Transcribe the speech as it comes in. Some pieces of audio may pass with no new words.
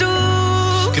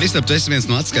Kristap, tu esi viens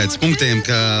no atskaites punktiem,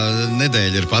 ka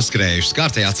nedēļa ir paskrējušas.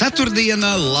 Kārtējā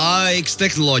ceturtdiena, laiks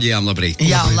tehnoloģijām, labrīt.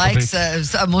 Jā, laiks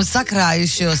mums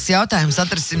sakrājušos jautājumus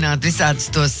atrisināt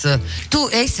visādus tos. Tu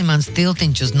esi mans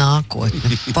tiltiņš uz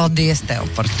nākotni. Paldies tev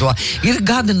par to. Ir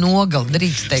gada nogali,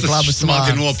 drīkst teikt labus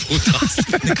Smagi vārdus. nopūtās.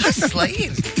 Kas, lai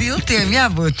ir? Tiltiem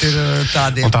jābūt ir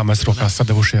tādiem. Un tā mēs rokās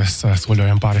sadevušies,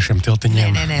 soļojam pāri šiem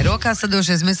tiltiņiem. Nē, rokās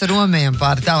sadošies, mēs romējam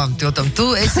pāri tavam tiltam. Tu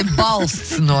esi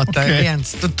balsts no tā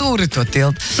viens. Tu turi to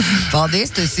tiltu.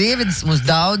 Paldies, tu esi ievedis mums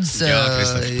daudz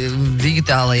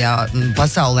digitālajā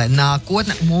pasaulē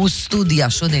nākotne. Mūsu studijā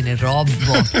šodien ir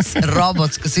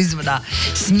robots, kas izvadā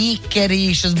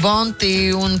snikerīšus, bonti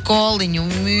un koliņu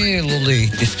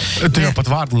mīlulītis. Tu jau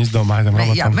pat vārdiņu izdomāji tam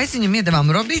robotam. Jā, mēs viņam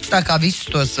iedevām robīts, tā kā visus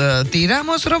tos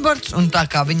tīrāmos robots, un tā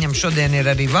kā viņam šodien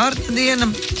ir arī vārda diena.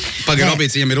 Pagaid,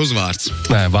 robīts viņam ir uzvārds.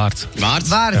 Nē, vārds.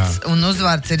 Vārds? Vārds, un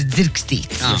uzvārds ir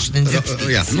dzirkstīts.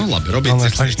 Jā, nu labi, robīts.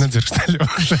 Lai viņš nedzirksteļo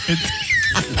šeit.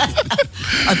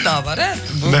 Tā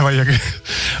varētu būt. Nevajag.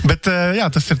 Bet jā,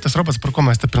 tas ir tas robots, par ko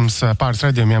mēs te pirms pāris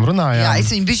raidījumiem runājām. Jā,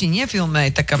 es viņu bišķiņu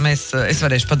iefilmēju, tā kā es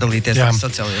varēšu padalīties ar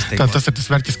sociālajos tīklos. Tas ir tas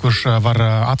vērķis, kurš var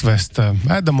atvest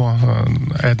ēdamo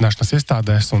ēdināšanas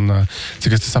iestādēs, un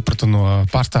cik es sapratu no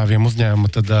pārstāvjiem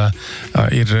uzņēmuma, tad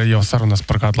ir jau sarunas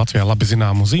par kādu Latvijā labi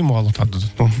zināmu zīmolu, tādu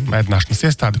ēdināšanas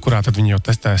iestādi, kurā tad viņi jau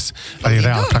testēs arī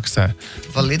reāli praksē.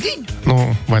 Validiņu?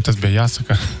 Vai tas bija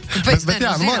jāsaka? Bet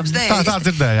jā, tā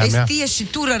dzirdējām, jā. Es tieši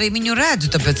tur arī viņu redzu,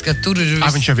 tāpēc, ka tur ir...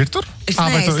 Viņš jau ir tur? Es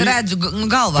redzu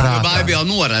galvā. Baibi jau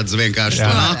noredz vienkārši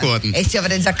to nākotni. Es jau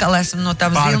redzu, ka esam no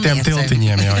tām pāri tiem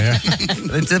tiltiņiem jau, jā.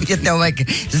 Ja tev vajag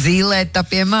zīlēt, tā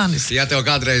pie manis. Ja tev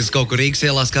kādreiz kaut kur Rīgas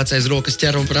ielās kāds aiz rokas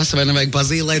ķer un prasa, vai nevajag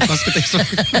pazīlēt, paskaties.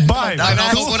 Vai nav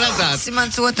kaut ko redzēt. Tas ir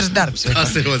mans otrs darbs.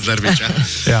 Tas ir otrs darbs,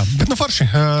 jā. Bet forši,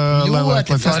 lai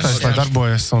testēs, lai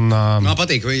darbojas. Man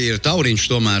patīk, ka ir tauriņš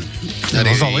tomēr.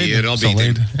 Arī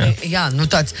robītiem. Jā,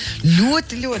 tāds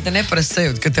ļoti neparasts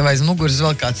sajūta, ka tev aiz muguras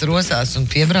vēl kāds rosās un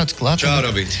piebrauc klāt. Čau,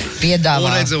 robīti.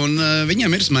 Piedāvā. Un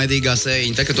viņam ir smaidīgā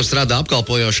sējiņa. Tā, kad tu strādā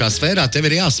apkalpojošā sfērā, tev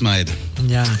ir jāsmaida.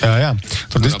 Jā.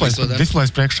 Tur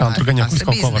displejs priekšā, un tur gan jau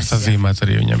kaut ko var sazīmēt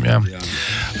arī viņam, jā.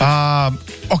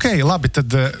 Ok, labi,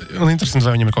 tad interesanti,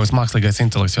 vai viņam ir kaut kāds mākslīgais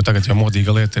intelekts, jo tagad jau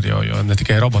modīga lieta ir jo ne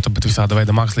tikai robota, bet visāda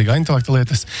veida mākslīgā intelekta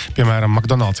lietas. Piemēram,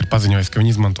 McDonald's ir paziņojis, ka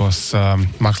viņi izmantos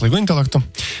mākslīgu intelektu,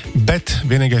 bet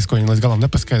vienīgais, ko viņi līdz galam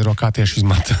nepaskaidro, kā tieši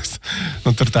izmantos.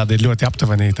 Tur tādi ir ļoti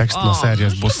aptuveni teksti no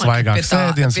sērijas, būs svaigāks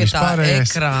ēdiens, vispārējais. Pie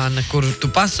tā ekrāna, kur tu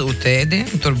pasūti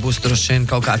ēdienu, tur būs droši vien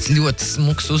kaut kāds ļoti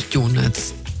smuks uzķūnēts.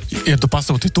 Ja tu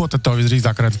pasūti to, tad tev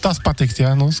visdrīzāk redzu, tas patiks,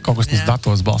 kaut kas tas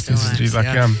datos balstīs visdrīzāk,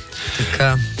 jā.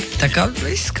 Tā kā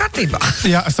viss kārtībā.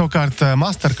 Jā, savukārt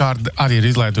Mastercard arī ir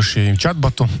izlaiduši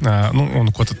chatbotu,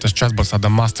 un ko tad tas chatbots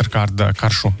tādam Mastercard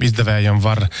karšu izdevējam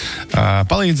var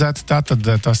palīdzēt, tātad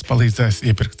tas palīdzēs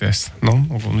iepirkties.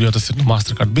 Jo tas ir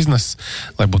Mastercard bizness,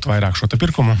 lai būtu vairāk šo te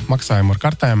pirkumu, maksājumu ar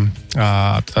kartēm,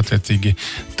 tad attiecīgi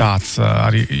tāds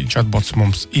arī chatbots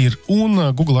mums ir,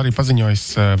 un Google arī paziņojis,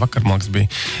 vakar man liekas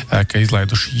bija, ka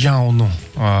izlaiduši jaunu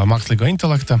mākslīgo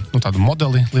intelekta, tādu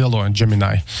modeli lielo,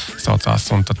 Gemini saucās,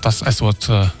 un tad tas esot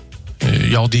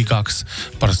jaudīgāks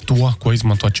par to, ko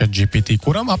izmanto ChatGPT,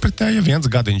 kuram apritēja 1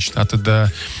 gadiņš. Tātad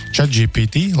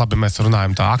ChatGPT, labi, mēs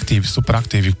runājam tā aktīvi,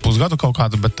 superaktīvi pusgadu kaut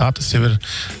kādu, bet tā tas jau ir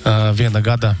 1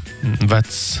 gada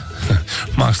vecs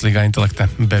mākslīgā intelekta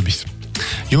bebis.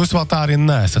 Jūs vēl tā arī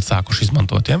neesat sākuši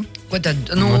izmantot, ja? Ko tad?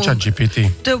 ChatGPT.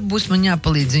 Tev būs man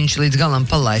jāpalīdz viņš līdz galam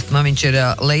palaist. Man viņš ir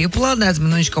lejuplādēts,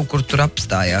 bet viņš kaut kur tur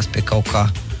apstājās pie kaut kā.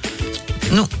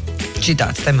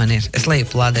 Šitāds te man ir. Es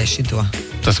lejuplādēju šito.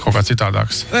 Tas kaut kā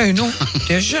citādāks.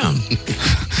 Tiešām.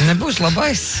 Nebūs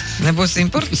labais, nebūs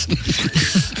imports.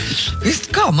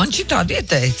 Kā man šitādi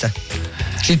ieteica?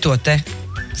 Šito te.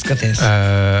 Skaties.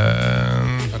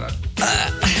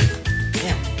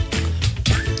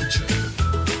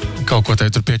 Kaut ko tev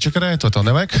tur piečakarēja, to tev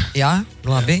nevajag? Jā,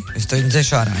 labi. Es to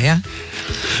dzēšu ārā, jā?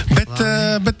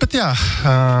 Bet jā.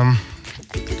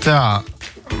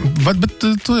 Bet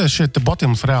tu šie boti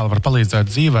mums reāli var palīdzēt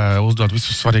dzīvē, uzdot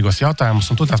visus svarīgos jautājumus,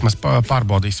 un tās mēs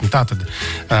pārbaudīsim. Tātad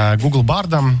Google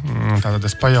Bardam, tātad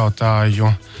es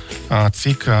pajautāju,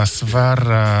 cik sver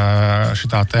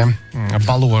šitā te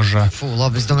baloža.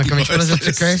 Labi, es domāju, ka viņš prasot,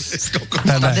 cik es.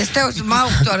 Es tev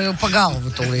mauktu arī pa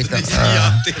galvu tūlīt. Jā,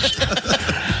 tieši.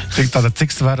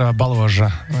 Cik sver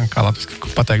baloža, kā latviski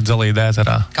pateikt, dzelīdē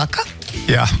ēterā? Kaka?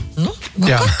 Jā.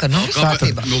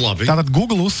 Tātad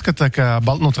Google uzskata, ka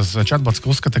tas chatbots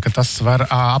uzskata, ka tas var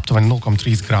aptuveni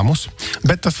 0,3 gramus,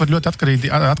 bet tas var ļoti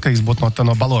atkarīgs būt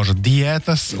no baloža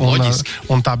diētas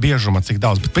un tā biežuma, cik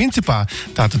daudz. Bet principā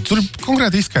tātad tur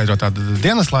konkrēti izskaidro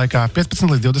dienas laikā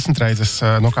 15 līdz 20 reizes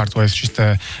nokārtojas šis te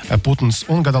putns,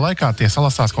 un gada laikā tie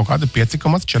salasās kaut kādi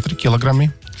 5,4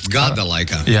 kilogrami. Gada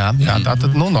laikā? Jā,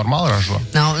 tātad, normāli ražo.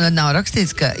 Nav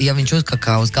rakstīts, ka ja viņš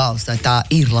uzkakā uz galvas, tā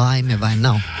ir laime vai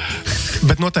nav.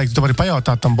 Bet noteikti tu vari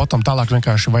pajautāt tam botam tālāk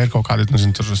vienkārši, vai ir kaut kādi,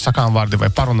 tur sakām vārdi vai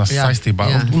parunas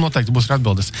saistībā. Noteikti būs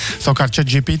atbildes. Savukārt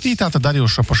ChatGPT tātad arī uz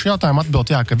šo pašu jautājumu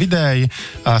atbild, ka vidēji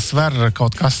sver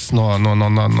kaut kas no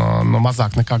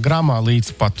mazāk nekā gramā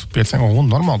līdz pat 5,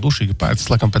 un normāli dušīgi pēc,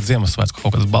 laikam pēc Ziemassvētku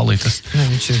kaut kādas ballītes.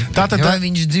 Vai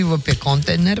viņš dzīvo pie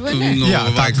konteineru vai ne?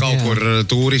 Vai kaut kur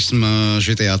turisma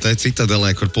šitajā te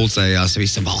citadelē, kur pulcējās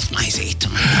visa baltmaizīta.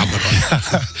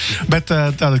 Bet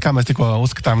tātad, kā mēs tikko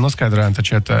uzskatām, noskaidrojām, tad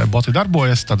šie boti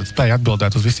darbojas, tad spēja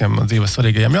atbildēt uz visiem dzīves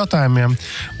svarīgajiem jautājumiem,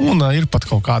 un ir pat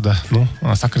kaut kāda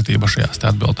sakritība šajās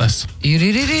atbildēs. Ir.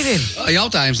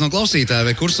 Jautājums no klausītāja,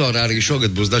 vai kursorā arī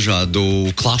šogad būs dažādu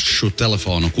klašu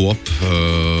telefonu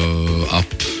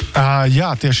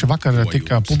Jā, tieši vakar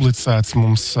tika publicēts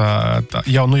mums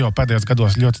jau pēdējos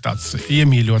gados ļoti tāds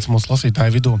iemīļots mūsu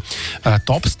lasītāju vidū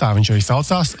tops, tā viņš arī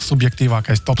saucās,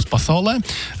 subjektīvākais tops pasaulē,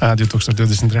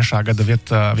 2023. gada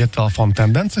viettelefonu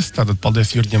tendences. Tātad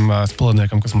paldies Jurģim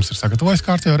Spilniekam, kas mums ir sagatavojis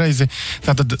kārtējo reizi.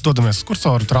 Tātad dodamies uz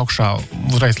kursoru, traukšā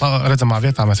uzreiz redzamā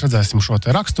vietā mēs redzēsim šo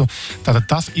te rakstu. Tātad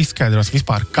tas izskaidros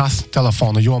vispār, kas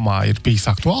telefonu jomā ir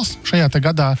bijis aktuāls šajā te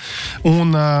gadā,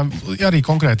 un arī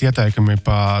konkrēti ieteikumi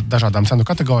pa dažādām cenu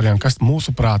kategorijām, kas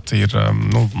mūsuprāt ir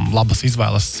labas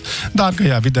izvēles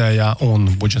dārgajā, vidējā un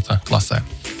budžeta klasē.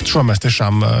 Šo mēs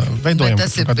tiešām veidojam. Bet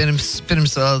tas ir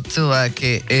pirms vēl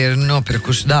cilvēki ir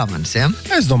nopirkuši dāvanas, ja?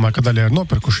 Es domāju, ka daļai ir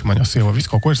nopirkuši. Man jau sieva visu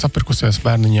kaut ko ir sapirkusies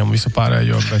bērniņiem un visu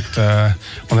pārējo, bet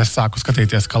un es sāku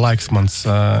skatīties, ka laiks mans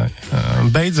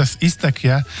beidzas, iztek,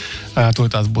 ja? Tur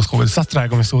tās būs kaut kādi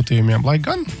sastrēgumi sūtījumiem, lai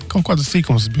gan kaut kādus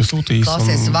sīkumus biju sūtījis.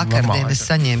 Klausies, vakardien es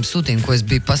saņēmu sūtījumu, ko es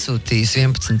biju pasūtījis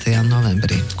 11.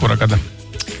 novembrī. Kura gada?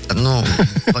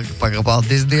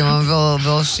 Paldies Dievam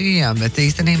vēl šī, bet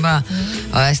īstenībā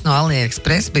es no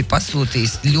AliExpress biju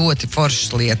pasūtījis ļoti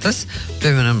foršas lietas,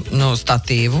 piemēram,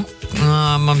 statīvu.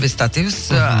 Man bija statīvs,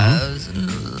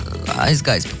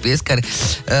 aizgājis pa pieskari,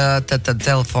 tad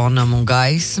telefonam un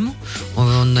gaismu,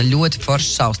 un ļoti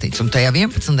foršs saustīts. Un tajā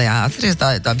 11. atceries, tā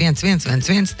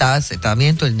 1.1.1.1, tās ir tā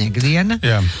vientuļnieka diena,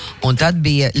 un tad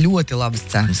bija ļoti labas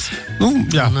cenas.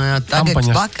 Tagad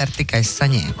kampaņas. Vakar tikai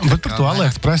saņēmu. Bet par to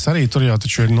AliExpress arī tur jau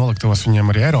taču ir noliktavos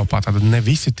viņiem arī Eiropā, tātad ne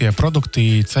visi tie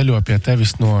produkti ceļo pie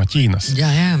tevis no Ķīnas. Jā,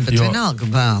 bet vienalga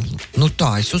vēl.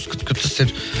 Tā, es uzskatu, ka tas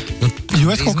ir jo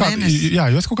es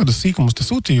kaut kādus sīkumus te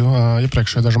sūtīju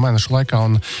iepriekšējā dažu mēnešu laikā,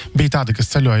 un bija tādi,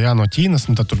 kas ceļoja no Ķīnas,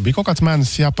 un tad tur bija kaut kāds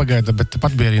mēnesis jāpagaida, bet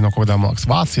pat bija arī no kaut kādām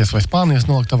Vācijas vai Spānijas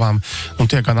noliktavām,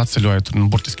 un tie gan atceļoja tur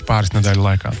burtiski pāris nedēļu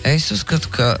laikā. Es uzskatu,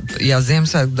 ka, ja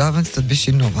Ziemassvētku dāvans, tad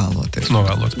bišķi novēloties.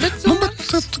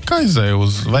 Bet kā aizēja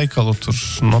uz veikalu, tur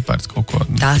nopērts kaut ko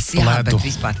ledu. Bet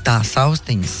vispār tā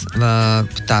saustiņas,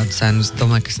 tādu cenu, es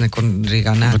domāju, ka es nekur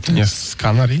Rīgā neatceros. Bet viņas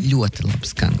skan arī? Ļoti labi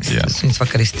skan. Viņas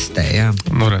vakar iztestēja,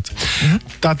 redz.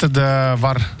 Tā tad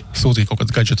var sūtīt kaut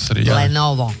kāds gadžetus arī, jā?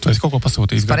 Lenovo. Tu esi kaut ko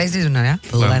pasūtījis? Pareizi izrunā, jā?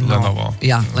 Lenovo.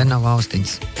 Jā, Lenovo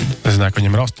austiņas. Es zināju, ka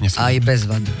viņam ir austiņas.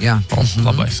 Bezvadu, jā.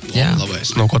 Labais. Jā.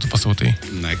 Labais. No ko tu pasūtīji?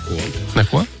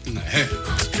 Neko? Nē.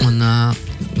 Un,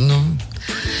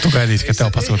 tu gaidīsi, ka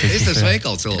tev pasūtīs. Es esmu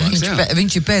veikala cilvēks,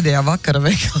 viņš ir pēdējā vakara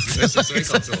veikala cilvēks. Es esmu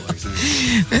veikala cilvēks,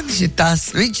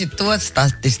 viņš ir to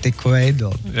statistiku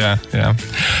veido. Jā.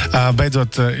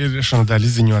 Beidzot, ir šonadēļ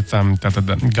izziņot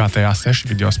tātad GTA 6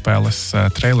 video spēles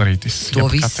trailerītis. To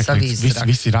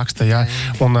visi raksta, jā.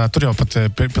 Un tur jau pat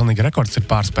pilnīgi rekords ir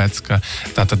pārspēts, ka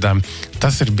tātad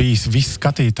tas ir bijis viss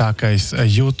skatītākais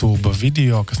YouTube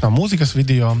video, kas nav mūzikas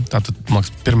video. Tātad, man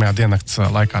liekas, pirmajā diennakts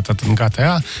laikā tātad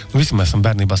GTA. Visi mēs esam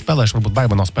bērnībā spēlējuši, varbūt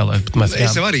baiba nav spēlējuši.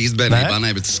 Es jau arī īsti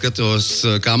bērnībā bet es skatos,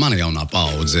 kā mana jaunā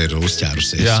paudze ir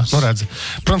uzķērusies. Jā, redz.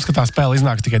 Protams, ka tā spēle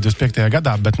iznāk tikai 25.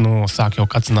 gadā, bet, sāk jau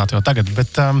kacināt jau tagad.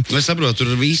 Bet, es saprotu,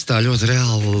 tur viss tā ļoti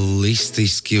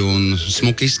realistiski un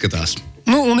smuki izskatās.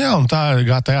 Un tā ir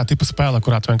GTA tipa spēle,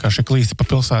 kurā tu vienkārši klīsti pa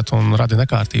pilsētu un radi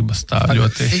nekārtības. Tā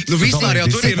ļoti... vispār jau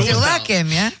tur ir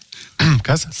cilvēkiem, ja?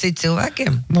 Kas? Sit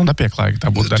cilvēkiem? Nepieklājīgi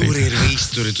tā būtu darīt. Tur ir viss,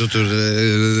 tur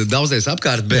daudzies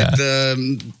apkārt, bet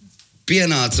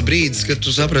pienāca brīdis, kad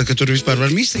tu saprati, ka tur vispār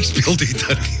var misijas pildīt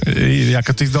arī. Jā,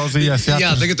 kad tu izdauzījies.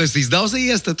 Jā, tagad tu esi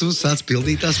izdauzījies, tad tu sāc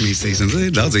pildīt tās misijas. Un tas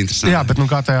ir daudz interesanti. Jā, bet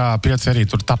kā tajā pieci arī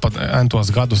tur tāpat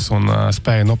entos gadus un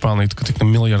spēja nopelnīt tik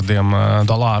miljardiem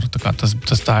dolāru.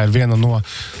 Tas tā ir viena no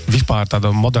vispār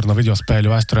tāda moderna video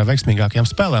spēļu vēsturē veiksmīgākajām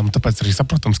spēlēm. Un tāpēc arī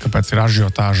saprotams, kāpēc ir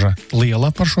ažiotāža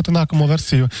liela par šo te nākamo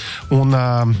versiju. Un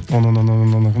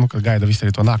kad gaida visi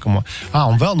arī to nākamo.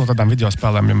 Un vēl no tādām video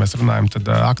spēlēm, ja mēs runājam, tad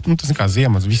tas kā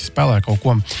ziemas, visi spēlē kaut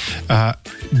ko.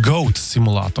 Goat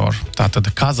simulātor. Tātad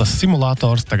kazas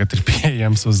simulators tagad ir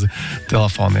pieejams uz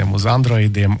telefoniem, uz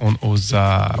Androidiem un uz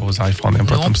iPhoneiem,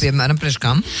 protams. Piemēram, priekš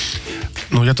kam?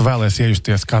 Ja tu vēlies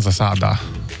iejusties kazas ādā.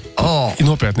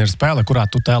 Nopietni ir spēle, kurā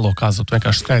tu tēlo kazu. Tu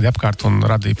vienkārši skraidi apkārt un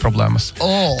radīji problēmas.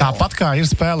 Tāpat kā ir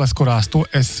spēles, kurās tu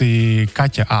esi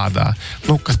kaķa ādā.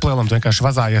 Kas plēlam, tu vienkārši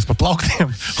vazājies pa plauktiem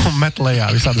un met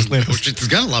lejā visādas lietas. Tas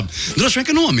gan labi. Droši vien,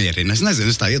 ka nomierina. Es nezinu,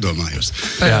 es tā iedomājos.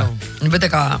 Jā. Bet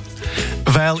kā?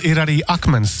 Vēl ir arī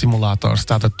akmens simulators.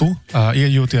 Tātad tu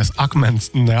iejūties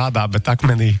akmens, ne ādā, bet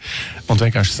akmenī un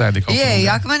vienkārši sēdi kaut kur. Ieej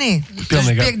akmenī?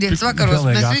 Piekdienas vakaros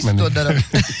mēs visi to darām.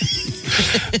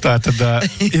 Tātad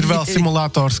ir vēl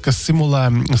simulators, kas simulē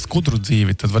skudru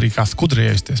dzīvi. Tad var arī kā skudri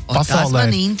iejusties. Pasaulē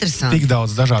tik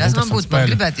daudz dažādu interesantu spēļu. Man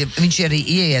gribētu, ja viņš arī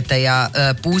ieiet tajā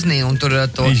pūznī un tur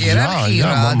to hierarhiju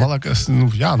rāda. Man liekas,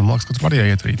 ka tur var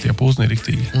ieiet arī tie pūzni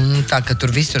riktīgi. Tā, ka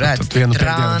tur visu redz.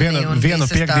 Vienu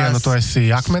piekdienu tu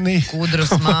esi akmenī.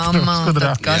 Skudrus mamma.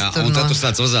 Un tad tu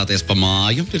sāc vazāties pa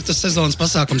māju. Ir tas sezonas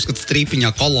pasākums, kad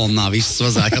strīpiņā kolonnā viss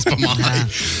vazājas pa māju.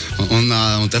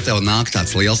 Un tad tev nāk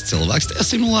tāds liels cilvēks tajā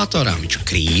simulatorā. Viņš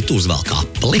krīt, uzvelk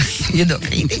apli. Iedod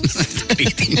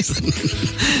krītiņas.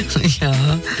 Jā.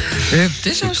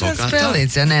 Tiešām šāds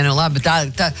spēlīts. Jā, nē, labi.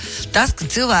 Tas, ka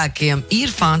cilvēkiem ir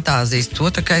fantāzijas,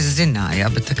 to tā kā es zināju, jā,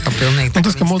 bet tā kā pilnīgi... Un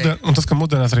tas, ka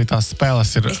mūsdienās arī tās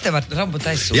spēles ir... Es tev varu robotu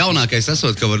aizsūt. Jaunākais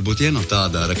esot, ka varbūt no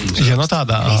tādā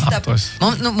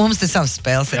Mums te savas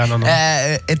spēles. Jā,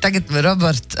 Tagad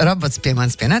robots pie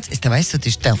manis pienāca. Es tev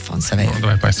aizsūtīšu telefonu savēju.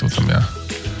 Vai paizsūtam, jā.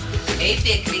 Ej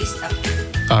pie Krista.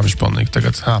 Viņš pilnīgi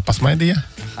tagad pasmaidīja.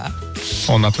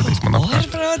 Un atvedīs man apkārt.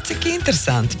 Ārprāt, cik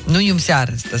interesanti. Jums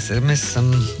jāredz tas ir. Mēs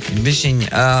esam bišķiņ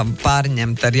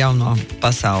pārņemt ar jauno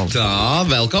pasauli. Tā,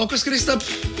 vēl kaut kas, Kristap?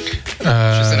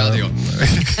 Šis ir radio.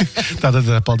 Tātad,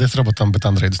 paldies robotam, bet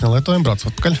Andrejus nelietojam, brauc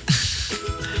atpakaļ.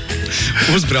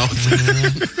 Uzbrauc.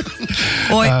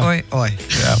 Oi.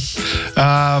 Jā.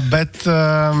 Bet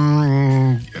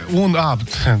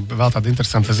vēl tāda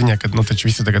interesanta ziņa, ka taču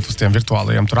visi tagad uz tiem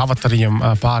virtuālajiem tur avatariem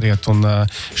pāriet un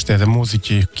šitie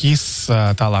mūziķi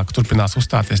tālāk turpinās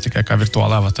uzstāties tikai kā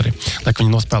virtuāli avatari. Lai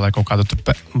viņi nospēlē kaut kādu tur...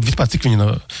 Vispār cik viņi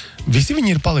visi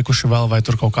viņi ir palikuši vēl vai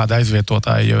tur kaut kāda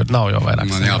aizvietotāja, jo nav jau vairāk.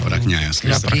 Man jāparakņājas.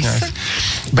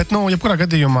 Bet, jebkurā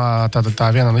gadījumā tā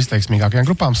viena no izteiksmīgākajām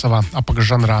grupām savā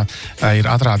apakšžanrā ir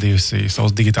atrādījusi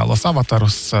savus digitālos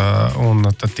avatarus un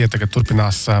tad tie tagad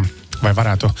turpinās vai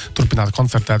varētu turpināt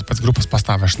koncertēt pēc grupas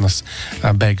pastāvēšanas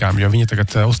beigām, jo viņi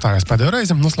tagad uzstājās pēdējo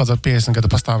reizi, noslēdzot 50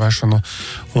 gadu pastāvēšanu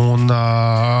un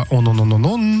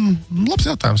labs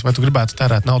jautājums, vai tu gribētu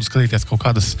tērēt naudu skatīties kaut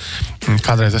kādas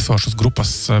kādreiz esošas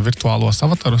grupas virtuālos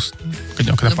avatarus, kad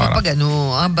jau nepārāk? Pagaid,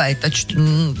 abai, taču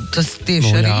tas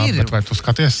tieši arī ir. Bet vai tu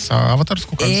skaties avatarus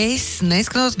kaut kādas? Es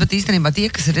neskatos, bet īstenībā tie,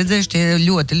 kas ir redzējuši, tie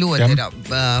ļoti ir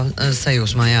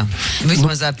sajūsmā, jā.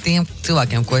 Vismaz ar tiem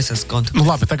cilvēkiem, ko es esmu kontaktējis.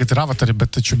 Labi, tagad ir avatari, bet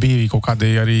taču bija kaut kādi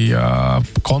arī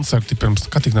koncerti pirms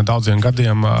tik nedaudziem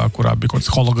gadiem, kurā bija kaut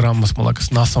kāds hologrammas, man liekas,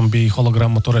 Nasam bija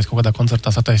hologramma, toreiz kaut kādā koncertā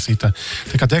sataisīta.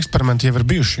 Tā kā tie eksperimenti jau ir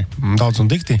bijuši, daudz un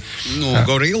dikti.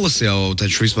 Gorillas jau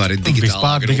taču vispār ir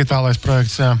digitālais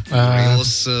projekts, jā.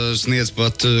 Gorillas sniedz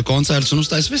pat koncertus un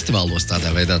uztais festivālos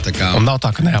tādā veidā. Un nav tā,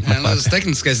 ka neapmeklēt. Tas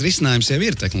tehniskais risinājums jau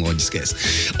ir tehnoloģiskais.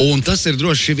 Un tas ir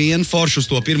droši vien forši uz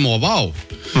to pirmo wow.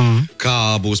 Kā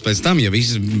būs pēc tam, ja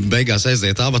visi beigās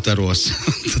aiziet avataros,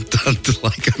 tad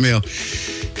laikam jau,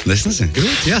 es nezinu,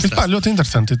 grūti jāstāst. Vispār ļoti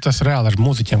interesanti, tas reāli ar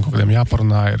mūziķiem kaut kādiem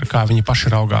jāparunā ir, kā viņi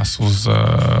paši raugās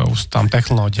uz tām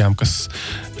tehnoloģijām, kas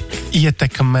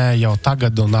ietekmē jau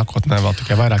tagad un nākotnē vēl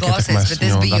tikai vairāk ietekmēs. Bet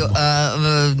es biju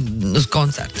uz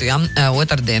koncertu, ja?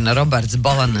 Otrdien Roberts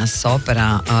Balanas operā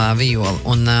violi.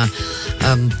 Un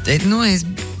es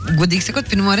godīgi sakot,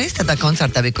 pirmo reizi tādā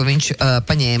koncertā bija, kur viņš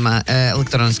paņēma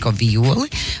elektronisko violi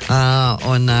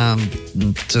un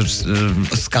tur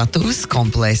skatuves,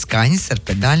 komplēja skaņas ar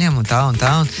pedaļiem un tā.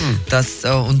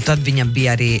 Un tad viņam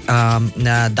bija arī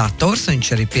dators,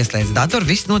 viņš arī pieslēdz datoru,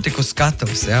 viss notika uz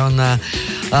skatuves. Ja? Un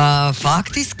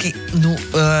faktiski,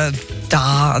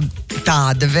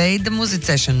 tāda veida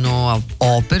muzicēšana no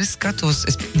operas skatos,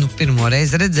 es pirmo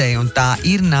reizi redzēju, un tā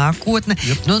ir nākotne.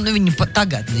 Viņa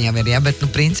tagadni jau ir, bet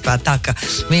principā tā, ka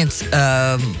viens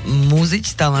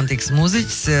muziķis, talantīgs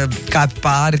muziķis kāp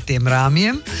pāri tiem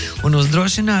rāmjiem un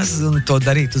uzdrošinās un to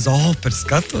darīt uz operas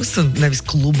skatos, un nevis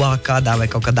klubā kādā vai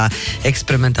kaut kādā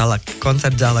eksperimentālā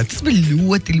koncertzālē. Tas bija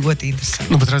ļoti, ļoti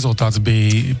interesanti. Bet rezultāts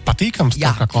bija patīkams,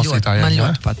 jā, kā klausītājiem? Man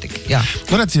ļoti patika, jā.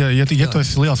 Redz, ja tu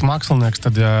esi liels mākslinieks,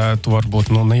 tad tu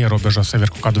varbūt neierobežo sevi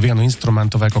ar kaut kādu vienu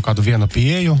instrumentu vai kaut kādu vienu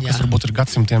pieeju, kas varbūt ir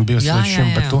gadsimtiem bijusi līdz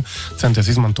šim, bet tu centies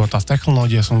izmantot tās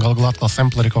tehnoloģijas un galā atkal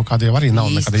sampleri kaut kādiem arī nav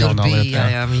nekāda jaunā lieta.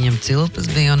 Jā, viņam cilpas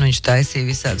bija un viņš taisīja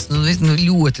visādas.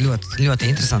 Ļoti, ļoti, ļoti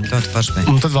interesanti, ļoti forši bija.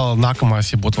 Un tad vēl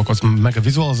nākamais, ja būtu kaut kāds mega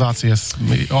vizualizācijas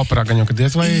operā, gan jau, kad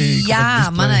diez vai...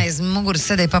 Jā, man aiz muguras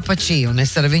sēdēja Papačī, un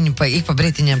es ar viņu ik pa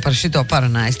brītiņiem par šito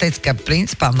parunāju. Es teicu, ka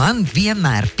principā man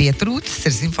vienmēr pietrūcis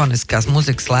ir simfoniskās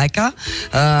muzikas laikā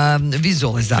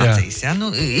vizualizācijas. Ja?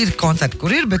 Ir koncerti,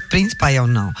 kur ir, bet principā jau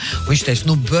nav. Un viņš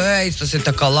teica, beidz, tas ir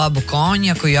tā kā labu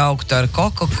konjaku jaukt ar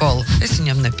Coca-Cola. Es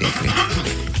viņam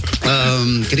nepiekrītu.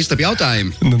 Kristap,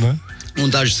 jautājumi? Un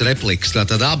dažas replikas.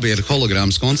 Tātad abi ir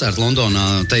hologrammas koncerti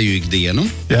Londonā teju ikdienu.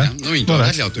 Jā. Viņi to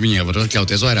atļautu. Viņi jau var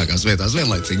atļauties vairākās vietās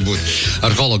vienlaicīgi būt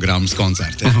ar hologrammas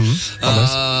koncertiem.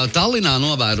 Tallinā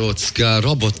novērots, ka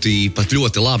roboti pat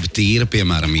ļoti labi tīra,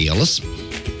 piemēram, ielas.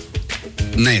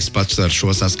 Nē, es pats ar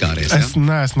šo saskāries. Es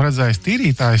neesmu redzējis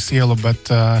tīrītājs ielu,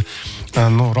 bet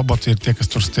roboti ir tie, kas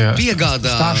tur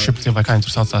piegādā. Starship, vai kā viņi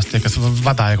tur saucās, tie, kas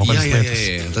vadāja kaut kādas lietas.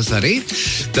 Jā, tas arī.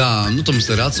 Tā, tu mums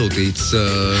ir atsūtīts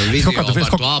video par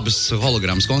to abas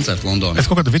hologrammas koncertu Londonā.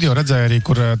 Es kaut kādu video redzēju arī,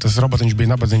 kur tas robotiņš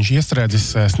bija nabadzīgs iestrēdzis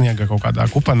sniega kaut kādā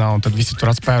kupenā, un tad visi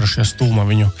tur atspērušies stūma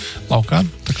viņu laukā.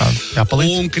 Tā kā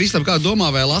jāpalīdz. Un, Kristap, kā domā,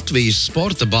 vai Latvijas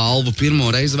sporta balvu pirmo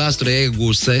reizi vēsturē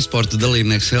iegūs e-sporta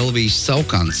dalībnieks Helvijs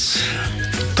Saukants?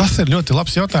 Tas ir ļoti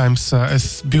labs jautājums. Es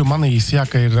biju manījis,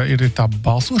 ka ir tā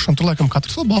balsošana. Tur, laikam,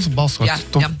 katrs vēl balsot. Jā,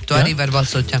 tu arī var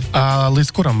balsot, jā.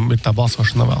 Līdz kuram ir tā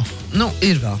balsošana vēl?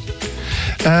 Ir vēl.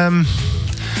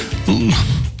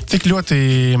 Cik ļoti,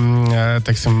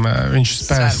 teiksim, viņš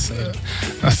spēs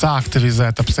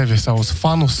sāktivizēt ap sevi savus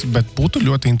fanus, bet būtu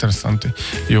ļoti interesanti,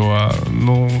 jo,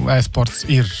 e-sports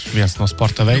ir viens no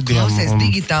sporta veidiem. Klausies,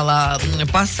 digitālā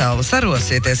pasaule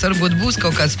sarosieties, varbūt būs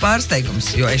kaut kāds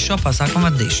pārsteigums, jo es šo pasākumu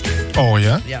vadīšu.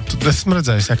 Jā? Tad esmu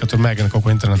redzējis, ka tur mēģina kaut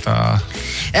ko internetā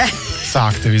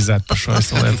sāktivizēt par šo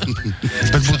visu lietu.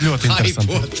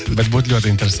 Bet būtu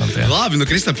ļoti interesanti. Jā. Labi,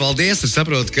 Kristap, paldies. Es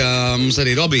saprotu, ka mums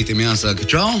arī Robītim jāsaka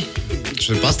čau. Viņš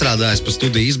ir pastrādājis, pa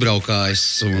studiju izbraukājis.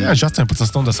 Jā, viņš 18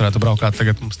 stundas varētu braukāt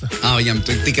tagad mums te. Viņam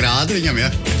tik rāda viņam,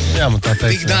 jā? Jā, man tā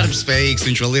teica. Tik darbspējīgs,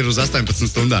 viņš vēl ir uz 18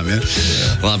 stundām, jā?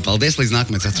 Labi, paldies, līdz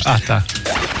nākamajai ceturtdienai.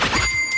 Tā.